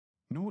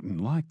Norton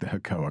liked the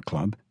Hakoah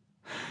Club.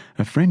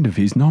 A friend of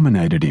his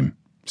nominated him,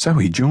 so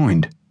he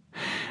joined,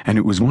 and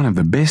it was one of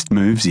the best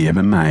moves he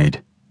ever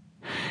made.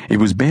 It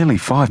was barely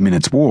 5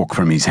 minutes' walk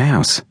from his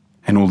house,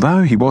 and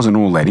although he wasn't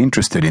all that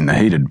interested in the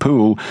heated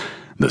pool,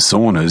 the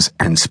saunas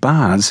and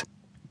spas,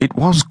 it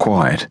was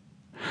quiet.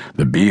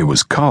 The beer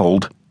was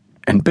cold,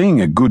 and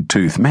being a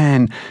good-toothed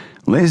man,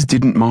 Les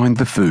didn't mind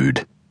the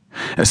food,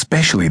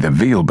 especially the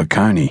veal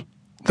baconi,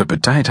 the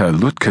potato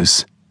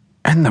latkes,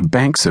 and the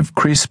banks of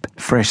crisp,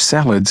 fresh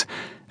salads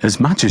as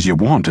much as you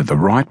want at the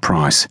right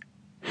price.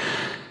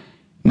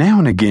 Now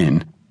and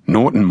again,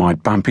 Norton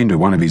might bump into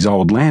one of his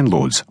old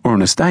landlords or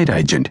an estate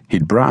agent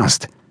he'd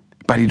brassed,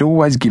 but he'd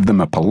always give them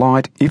a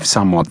polite, if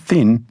somewhat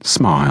thin,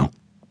 smile.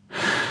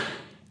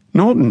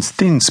 Norton's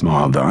thin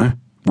smile, though,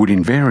 would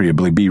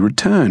invariably be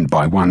returned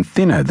by one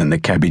thinner than the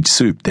cabbage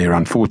soup their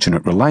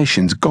unfortunate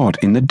relations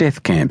got in the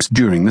death camps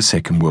during the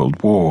Second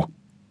World War.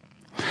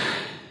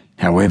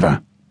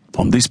 However,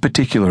 on this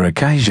particular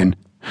occasion,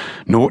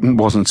 Norton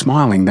wasn't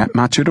smiling that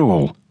much at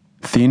all,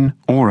 thin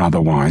or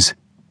otherwise.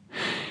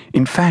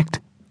 In fact,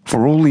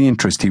 for all the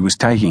interest he was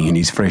taking in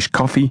his fresh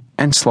coffee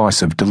and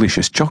slice of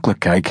delicious chocolate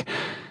cake,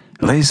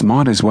 Les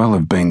might as well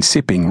have been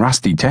sipping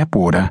rusty tap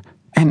water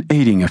and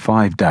eating a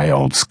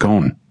 5-day-old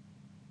scone.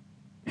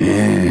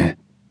 Yeah,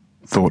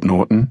 thought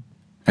Norton,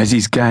 as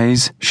his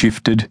gaze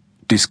shifted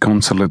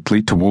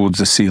disconsolately towards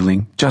the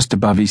ceiling just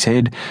above his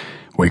head,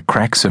 where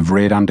cracks of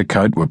red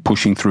undercoat were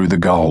pushing through the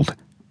gold.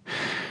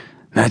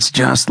 That's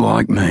just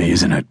like me,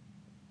 isn't it?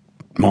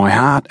 My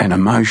heart and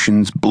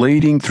emotions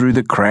bleeding through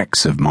the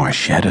cracks of my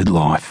shattered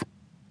life.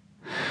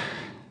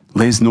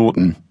 Les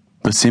Norton,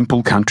 the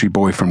simple country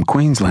boy from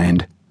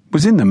Queensland,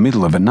 was in the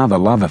middle of another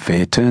love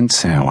affair turned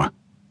sour.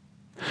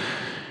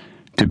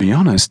 To be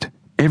honest,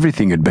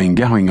 everything had been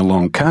going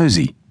along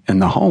cosy, and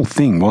the whole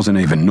thing wasn't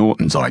even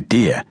Norton's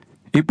idea.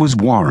 It was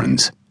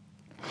Warren's.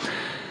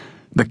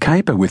 The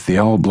caper with the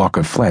old block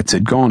of flats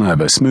had gone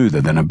over smoother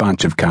than a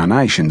bunch of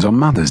carnations on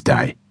Mother's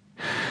Day.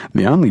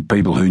 The only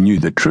people who knew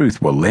the truth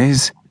were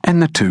Les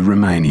and the 2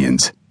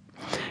 Romanians.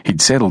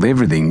 He'd settled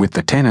everything with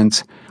the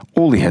tenants.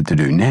 All he had to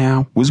do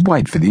now was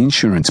wait for the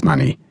insurance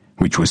money,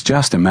 which was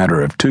just a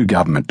matter of 2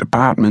 government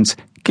departments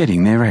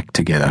getting their act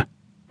together.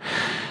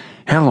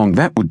 How long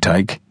that would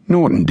take,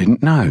 Norton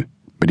didn't know,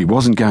 but he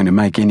wasn't going to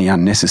make any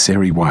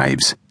unnecessary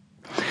waves.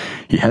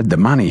 He had the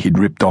money he'd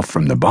ripped off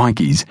from the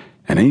bikies,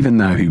 and even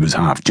though he was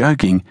half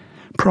joking,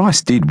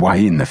 Price did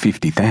weigh in the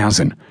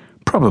 $50,000,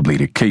 probably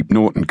to keep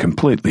Norton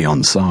completely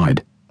on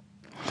side.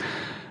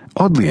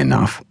 Oddly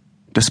enough,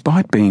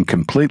 despite being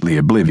completely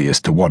oblivious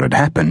to what had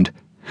happened,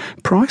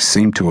 Price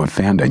seemed to have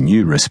found a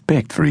new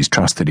respect for his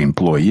trusted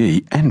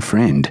employee and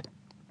friend.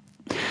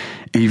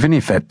 Even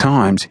if at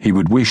times he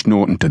would wish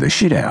Norton to the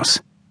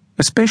shithouse,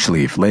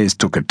 especially if Les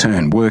took a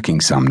turn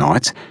working some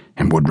nights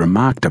and would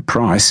remark to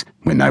Price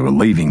when they were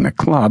leaving the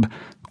club,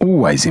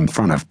 always in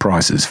front of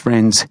Price's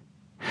friends,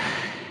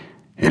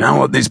 "You know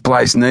what this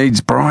place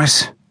needs,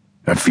 Price?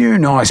 A few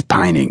nice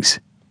paintings.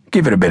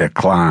 Give it a bit of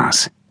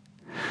class."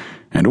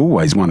 And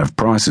always one of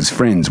Price's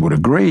friends would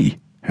agree,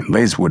 and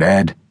Les would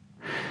add,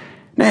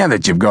 "Now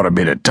that you've got a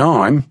bit of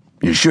time,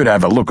 you should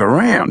have a look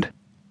around.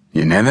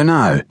 You never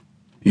know.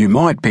 You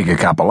might pick a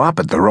couple up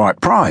at the right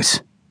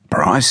price,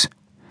 Price."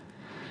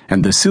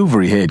 And the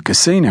silvery-haired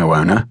casino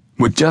owner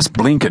would just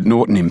blink at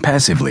Norton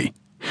impassively,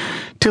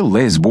 till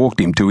Les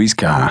walked him to his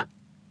car.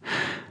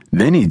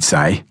 Then he'd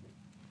say,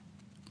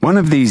 "One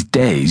of these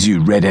days,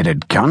 you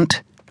red-headed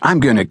cunt, I'm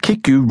going to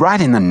kick you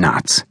right in the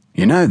nuts.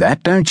 You know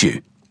that, don't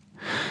you?"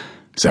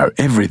 So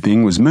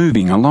everything was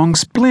moving along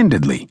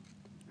splendidly.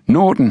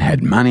 Norton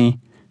had money,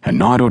 a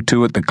night or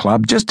 2 at the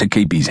club just to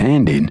keep his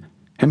hand in,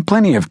 and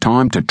plenty of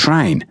time to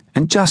train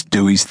and just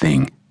do his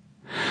thing.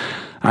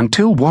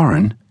 Until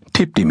Warren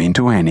tipped him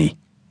into Annie.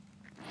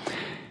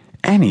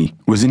 Annie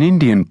was an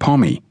Indian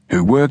pommie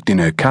who worked in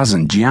her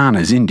cousin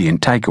Gianna's Indian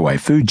takeaway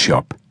food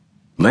shop,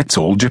 Let's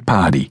All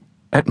Japati,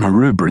 at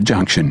Maroubra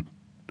Junction.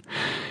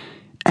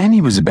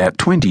 Annie was about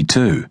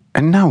 22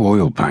 and no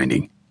oil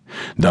painting,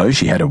 though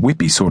she had a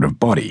whippy sort of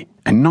body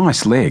and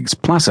nice legs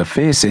plus a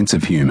fair sense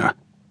of humour.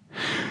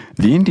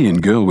 The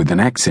Indian girl with an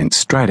accent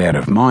straight out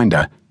of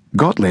Minder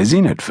got Les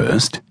in at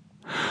first.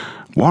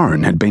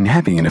 Warren had been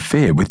having an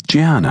affair with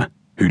Gianna,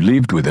 who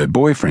lived with her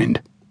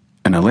boyfriend,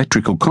 an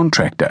electrical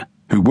contractor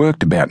who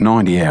worked about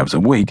 90 hours a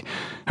week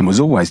and was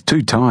always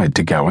too tired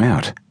to go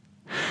out.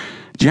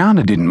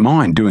 Gianna didn't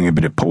mind doing a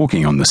bit of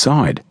porking on the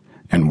side,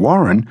 and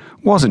Warren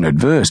wasn't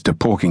adverse to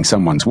porking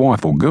someone's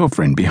wife or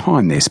girlfriend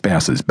behind their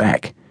spouse's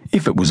back,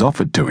 if it was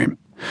offered to him.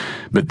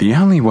 But the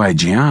only way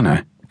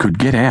Gianna could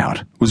get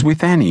out was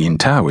with Annie in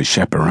tow as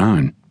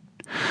chaperone.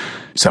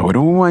 So it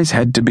always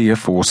had to be a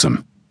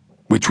foursome,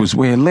 which was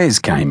where Les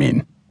came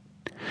in.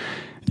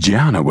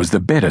 Gianna was the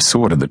better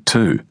sort of the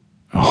 2,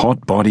 a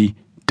hot body,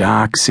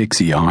 dark,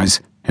 sexy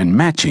eyes, and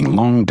matching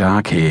long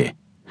dark hair.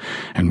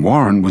 And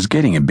Warren was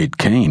getting a bit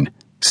keen,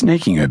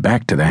 sneaking her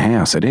back to the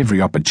house at every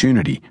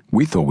opportunity,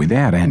 with or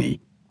without Annie.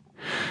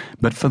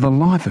 But for the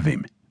life of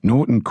him,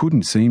 Norton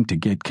couldn't seem to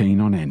get keen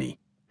on Annie.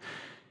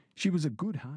 She was a good